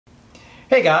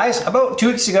Hey guys, about 2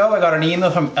 weeks ago I got an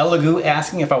email from Elegoo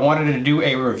asking if I wanted to do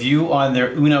a review on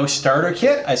their UNO Starter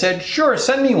kit. I said, sure,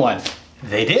 send me one.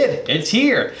 They did, it's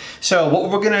here. So what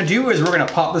we're gonna do is we're gonna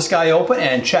pop this guy open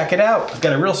and check it out. I've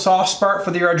got a real soft spot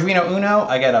for the Arduino UNO.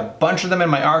 I got a bunch of them in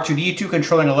my R2-D2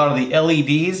 controlling a lot of the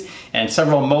LEDs and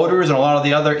several motors and a lot of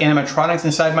the other animatronics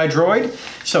inside my droid.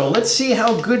 So let's see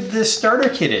how good this starter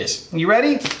kit is. You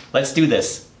ready? Let's do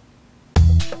this.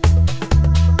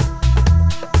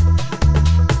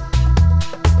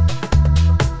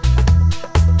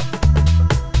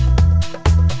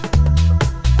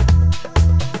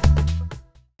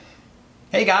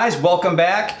 Hey guys, welcome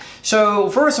back. So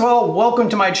first of all, welcome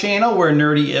to my channel where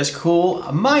nerdy is cool.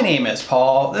 My name is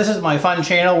Paul. This is my fun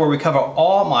channel where we cover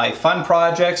all my fun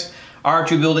projects,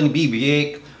 R2 building,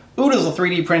 BB-8, UNO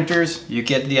 3D printers, you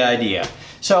get the idea.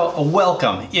 So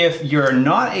welcome. If you're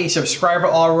not a subscriber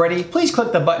already, please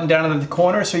click the button down in the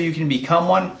corner so you can become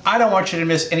one. I don't want you to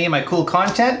miss any of my cool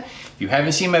content. If you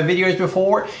haven't seen my videos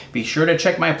before, be sure to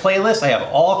check my playlist. I have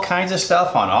all kinds of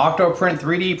stuff on Octoprint,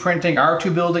 3D printing,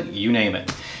 R2 building, you name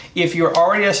it. If you're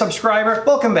already a subscriber,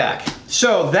 welcome back.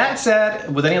 So that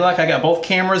said, with any luck, I got both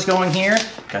cameras going here.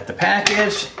 Got the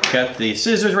package, got the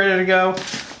scissors ready to go.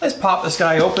 Let's pop this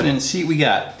guy open and see what we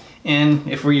got. And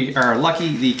if we are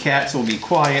lucky, the cats will be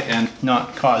quiet and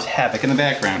not cause havoc in the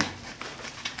background.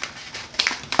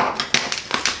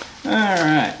 All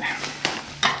right.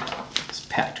 It's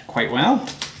packed quite well.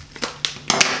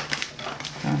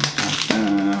 All right.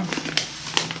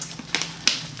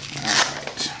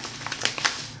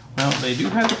 Well, they do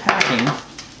have the packing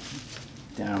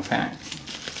down packed.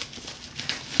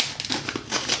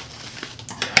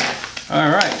 All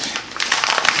right.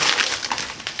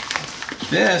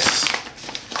 This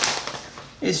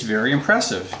is very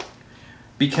impressive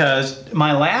because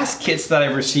my last kits that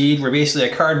I've received were basically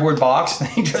a cardboard box and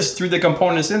they just threw the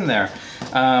components in there.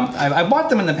 I bought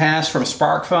them in the past from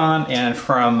SparkFun and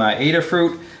from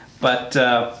Adafruit, but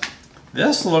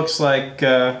this looks like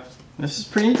this is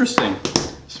pretty interesting.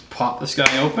 Let's pop this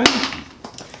guy open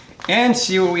and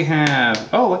see what we have.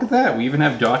 Oh, look at that. We even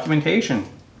have documentation.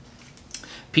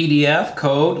 PDF,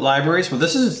 code, libraries. Well,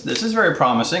 this is very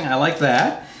promising. I like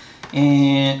that.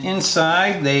 And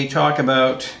inside they talk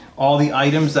about all the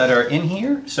items that are in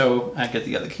here. So I get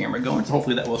the other camera going. So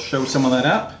hopefully that will show some of that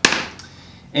up.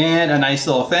 And a nice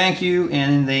little thank you.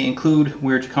 And they include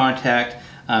where to contact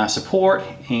support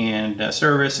and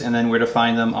service, and then where to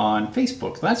find them on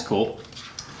Facebook. So that's cool.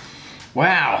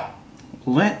 Wow.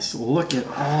 Let's look at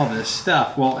all this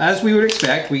stuff. Well, as we would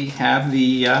expect, we have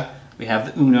the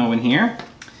UNO in here.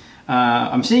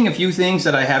 I'm seeing a few things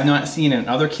that I have not seen in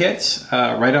other kits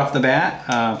right off the bat.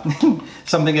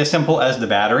 Something as simple as the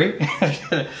battery.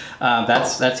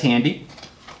 That's handy.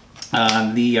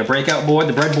 The breakout board,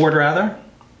 the breadboard rather.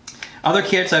 Other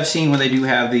kits I've seen where they do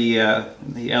have the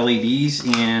LEDs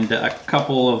and a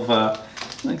couple of,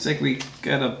 looks like we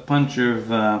got a bunch of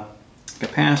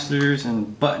capacitors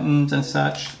and buttons and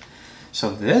such.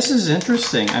 So this is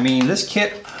interesting. I mean, this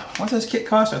kit, what's this kit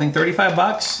cost? I think 35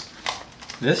 bucks.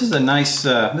 This is a nice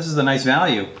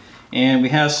value, and we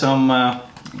have some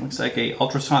looks like a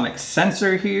ultrasonic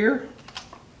sensor here,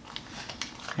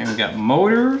 and we got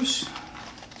motors.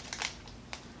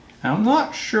 I'm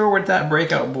not sure what that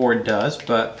breakout board does,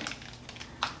 but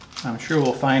I'm sure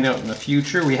we'll find out in the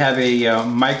future. We have a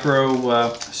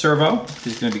micro servo, which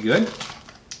is going to be good.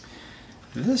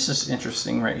 This is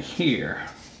interesting right here.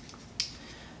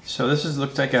 So this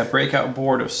looks like a breakout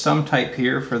board of some type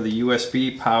here for the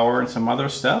USB power and some other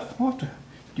stuff. We'll have to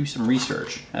do some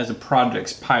research as the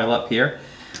projects pile up here.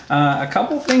 A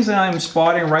couple things that I'm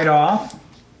spotting right off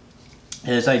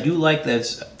is I do like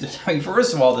this. I mean,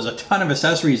 first of all, there's a ton of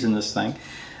accessories in this thing.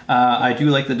 I do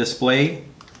like the display.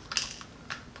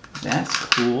 That's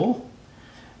cool.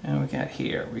 And we got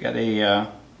here, we got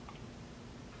a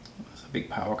big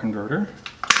power converter.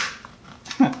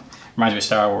 Reminds me of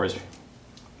Star Wars.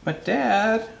 But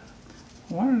Dad,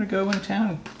 I wanted to go in town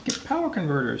and get power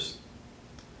converters.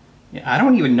 Yeah, I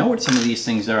don't even know what some of these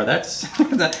things are. That's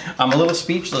I'm a little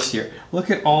speechless here. Look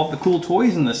at all the cool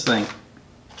toys in this thing.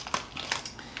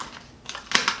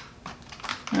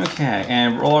 Okay,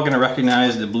 and we're all going to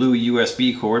recognize the blue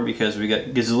USB cord because we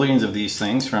got gazillions of these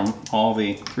things from all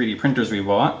the 3D printers we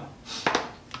bought.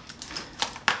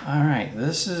 All right,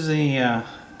 this is a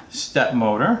step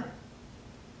motor.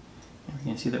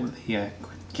 You can see that with the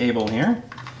cable here.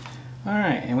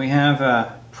 Alright, and we have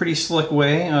a pretty slick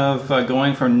way of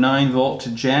going from 9 volt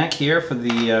to jack here for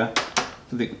the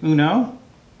UNO.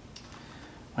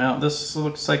 Well, this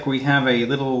looks like we have a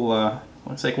little,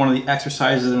 looks like one of the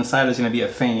exercises inside is going to be a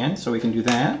fan, so we can do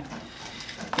that.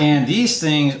 And these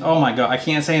things, oh my God, I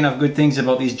can't say enough good things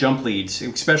about these jump leads,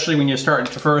 especially when you're starting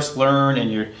to first learn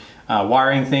and you're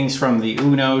wiring things from the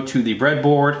Uno to the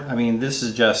breadboard. I mean, this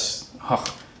is just, oh,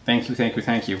 thank you, thank you,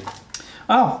 thank you.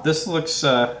 Oh, this looks,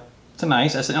 it's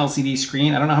nice. That's an LCD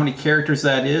screen. I don't know how many characters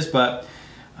that is, but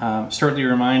certainly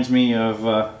reminds me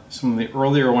of some of the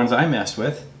earlier ones I messed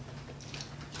with.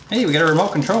 Hey, we got a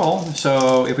remote control,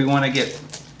 so if we want to get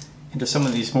into some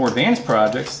of these more advanced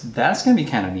projects, that's going to be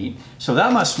kind of neat. So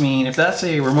that must mean, if that's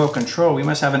a remote control, we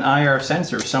must have an IR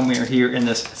sensor somewhere here in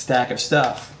this stack of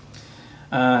stuff.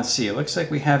 Let's see, it looks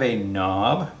like we have a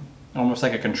knob, almost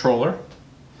like a controller.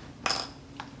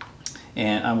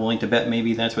 And I'm willing to bet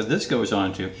maybe that's what this goes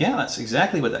on to. Yeah, that's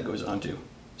exactly what that goes on to.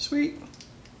 Sweet.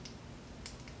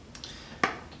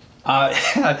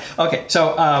 Okay,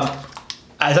 so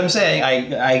as I'm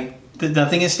saying,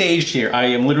 nothing is staged here. I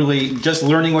am literally just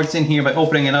learning what's in here by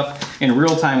opening it up in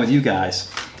real time with you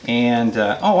guys. And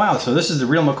oh wow, so this is the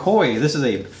real McCoy. This is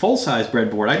a full-size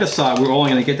breadboard. I just thought we were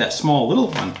only going to get that small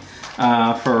little one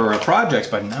for projects,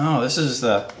 but no, this is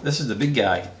the big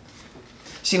guy.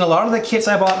 Seen a lot of the kits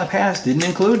I bought in the past didn't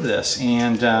include this,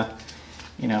 and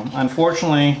you know,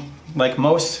 unfortunately, like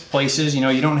most places, you know,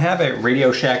 you don't have a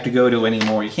Radio Shack to go to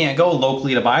anymore. You can't go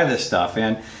locally to buy this stuff,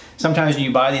 and sometimes when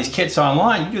you buy these kits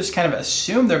online, you just kind of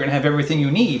assume they're going to have everything you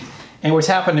need. And what's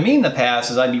happened to me in the past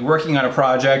is I'd be working on a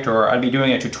project, or I'd be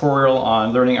doing a tutorial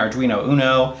on learning Arduino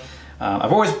UNO.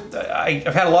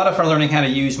 I've had a lot of fun learning how to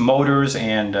use motors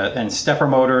and stepper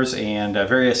motors and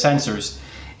various sensors.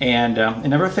 And it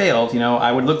never failed. You know,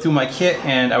 I would look through my kit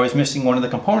and I was missing one of the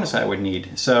components I would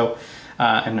need. So,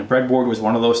 and the breadboard was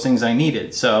one of those things I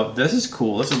needed. So this is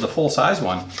cool. This is the full-size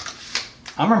one.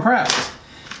 I'm impressed.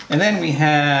 And then we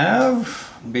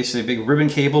have basically a big ribbon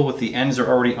cable with the ends are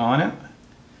already on it.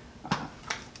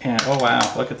 And oh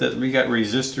wow, look at that. We got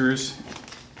resistors.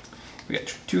 We got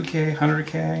 2K,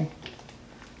 100K.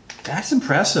 That's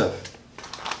impressive.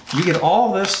 You get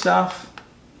all this stuff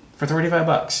for 35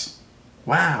 bucks.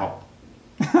 Wow.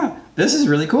 This is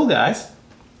really cool, guys.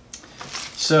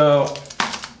 So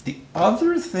the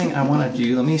other thing I want to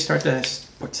do, let me start to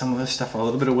put some of this stuff a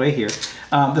little bit away here.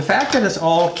 The fact that it's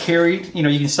all carried, you know,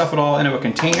 you can stuff it all into a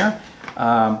container,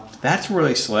 that's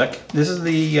really slick. This is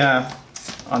the,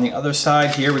 on the other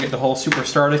side here, we get the whole Super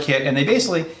Starter kit, and they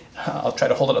basically, I'll try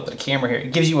to hold it up to the camera here,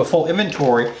 it gives you a full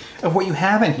inventory of what you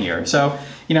have in here. So,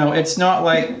 you know, it's not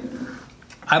like,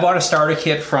 I bought a starter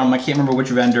kit from, I can't remember which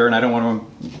vendor, and I don't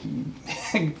want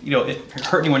to, you know,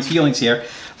 hurt anyone's feelings here,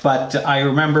 but I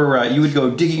remember you would go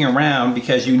digging around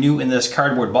because you knew in this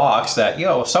cardboard box that, you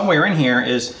know, somewhere in here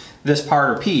is this part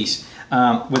or piece.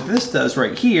 What this does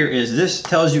right here is this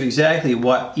tells you exactly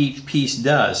what each piece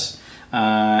does.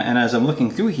 And as I'm looking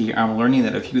through here, I'm learning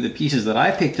that a few of the pieces that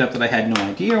I picked up that I had no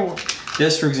idea.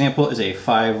 This, for example, is a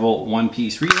 5-volt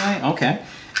one-piece relay. Okay.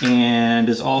 And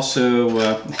is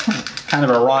also kind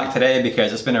of ironic today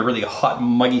because it's been a really hot,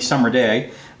 muggy summer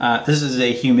day. This is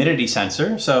a humidity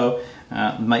sensor, so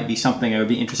might be something I would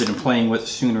be interested in playing with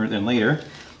sooner than later.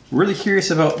 Really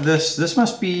curious about this. This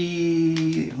must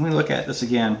be, let me look at this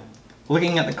again.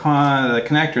 Looking at the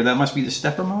connector, that must be the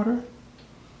stepper motor.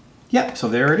 Yep, so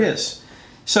there it is.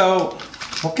 So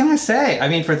what can I say? I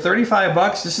mean, for 35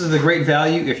 bucks, this is a great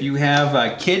value if you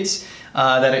have kids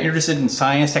that are interested in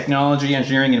science, technology,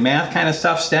 engineering, and math kind of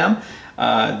stuff, STEM.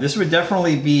 This would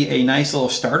definitely be a nice little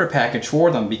starter package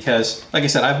for them because, like I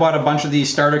said, I've bought a bunch of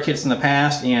these starter kits in the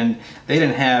past and they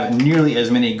didn't have nearly as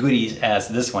many goodies as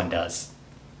this one does.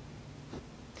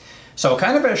 So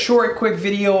kind of a short, quick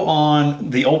video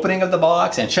on the opening of the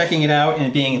box and checking it out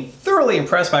and being thoroughly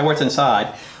impressed by what's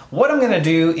inside. What I'm going to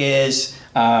do is,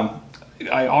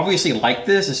 I obviously like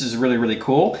this. This is really, really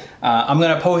cool. I'm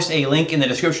going to post a link in the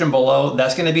description below.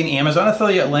 That's going to be an Amazon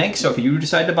affiliate link. So if you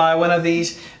decide to buy one of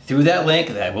these through that link,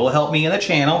 that will help me in the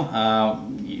channel.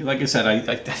 Like I said,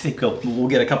 I think we'll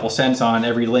get a couple cents on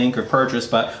every link or purchase,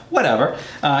 but whatever.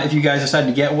 If you guys decide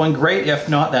to get one, great. If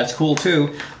not, that's cool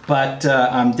too. But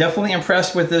I'm definitely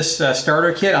impressed with this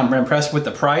starter kit. I'm impressed with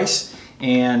the price.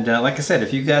 And like I said,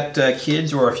 if you've got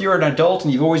kids or if you're an adult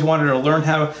and you've always wanted to learn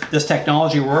how this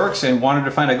technology works and wanted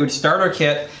to find a good starter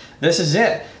kit, this is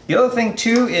it. The other thing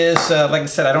too is, like I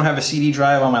said, I don't have a CD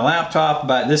drive on my laptop,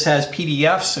 but this has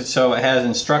PDFs, so it has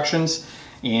instructions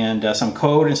and some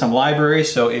code and some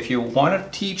libraries. So if you want to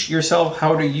teach yourself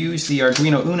how to use the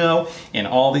Arduino Uno and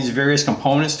all these various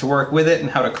components to work with it and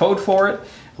how to code for it,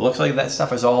 it looks like that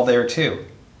stuff is all there too.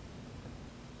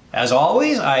 As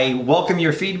always, I welcome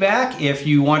your feedback. If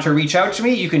you want to reach out to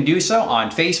me, you can do so on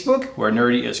Facebook, where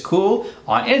Nerdy is Cool,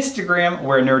 on Instagram,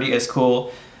 where Nerdy is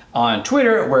Cool, on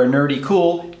Twitter, where Nerdy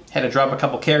Cool, Had to drop a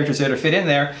couple characters there to fit in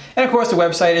there. And of course the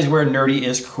website is where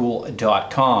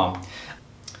nerdyiscool.com.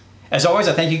 As always,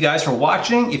 I thank you guys for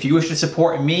watching. If you wish to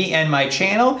support me and my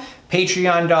channel,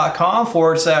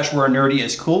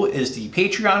 patreon.com/where-nerdy-is-cool is the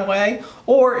Patreon way.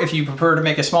 Or if you prefer to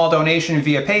make a small donation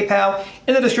via PayPal,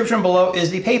 in the description below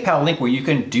is the PayPal link where you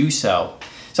can do so.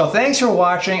 So thanks for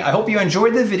watching. I hope you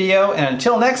enjoyed the video, and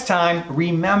until next time,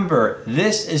 remember,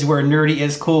 this is where nerdy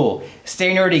is cool.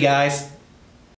 Stay nerdy, guys.